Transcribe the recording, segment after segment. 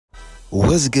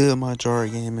What's good, my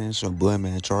Charge game, man? It's your boy,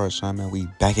 man, Charge Shine, man. We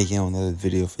back again on another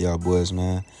video for y'all boys,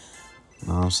 man. You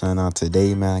know what I'm saying? Now,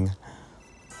 today, man,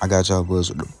 I got y'all boys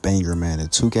with a banger, man. The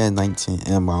 2K19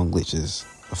 inbound glitches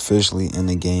officially in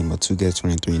the game of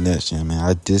 2K23 Nextgen, man.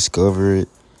 I discovered it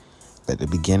at the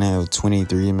beginning of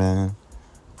 23, man.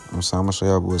 I'm gonna show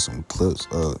y'all boys some clips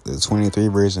of the 23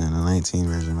 version and the 19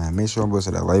 version, man. Make sure y'all boys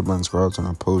hit that like button, subscribe to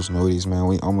the post notice, man.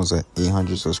 We almost at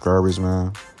 800 subscribers,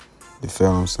 man. You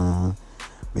feel what I'm saying?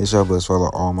 Make sure y'all boys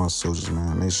follow all my socials,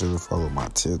 man. Make sure to follow my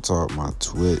TikTok, my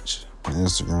Twitch, my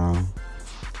Instagram,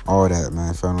 all that, man.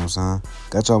 You feel what I'm saying?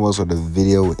 Got y'all boys with the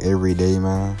video every day,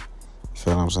 man. You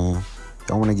feel what I'm saying? If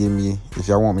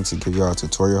y'all want me to give y'all a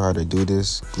tutorial how to do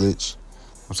this glitch,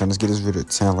 I'm saying, let's get this video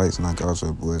 10 likes and I got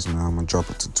y'all boys, man. I'm gonna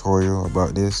drop a tutorial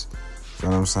about this. You feel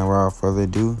what I'm saying? Without further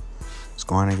ado, let's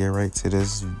go on and get right to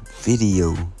this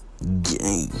video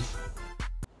game.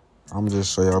 I'm gonna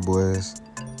just show y'all boys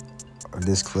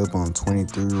this clip on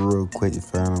 23 real quick. You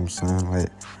feel what I'm saying? Like,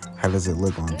 how does it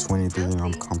look on 23 and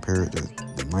I'm compared to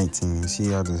the 19?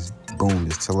 See, I just boom,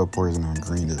 just teleports and I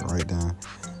greened it right down.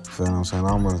 You feel what I'm saying?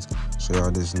 I'm gonna show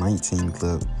y'all this 19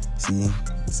 clip. See,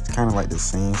 it's kind of like the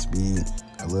same speed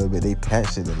a little bit. They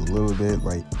patched it a little bit,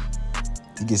 like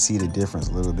you can see the difference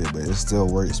a little bit, but it still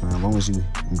works, man. As long as you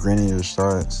greening your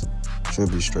shots,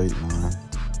 should be straight, man.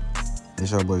 Make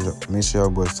sure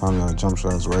y'all boys time y'all jump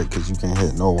shots right, because you can't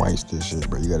hit no whites this shit,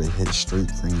 bro. You gotta hit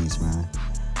straight greens, man. You know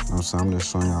what I'm saying? I'm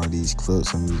just showing y'all these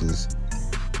clips and we just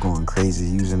going crazy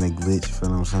using the glitch, you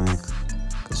feel what I'm saying?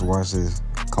 Because watch this.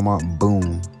 Come out,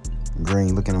 boom.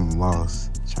 Green, look at them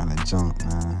lost. Trying to jump,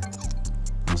 man. You know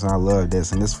what I'm saying? I love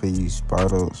this. And this for you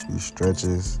spot ups, you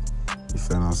stretches. You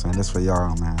feel what I'm saying? This for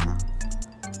y'all, man.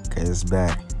 Okay, it's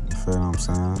back. You feel what I'm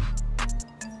saying?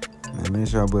 Man, make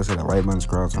sure y'all boys hit that like button,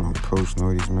 subscribe to the post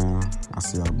notice, man. I'll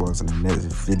see y'all boys in the next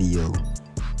video.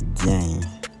 Gang.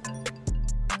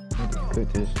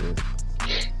 Cook this shit.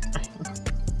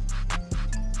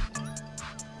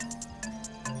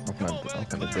 I'm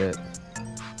finna dip.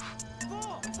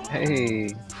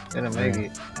 Hey, didn't make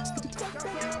it.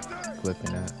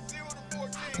 Clipping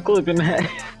that.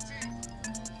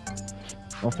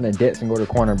 I'm finna dip and go to the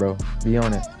corner, bro. Be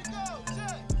on it.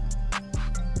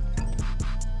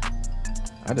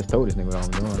 I just told this nigga what I'm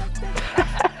doing.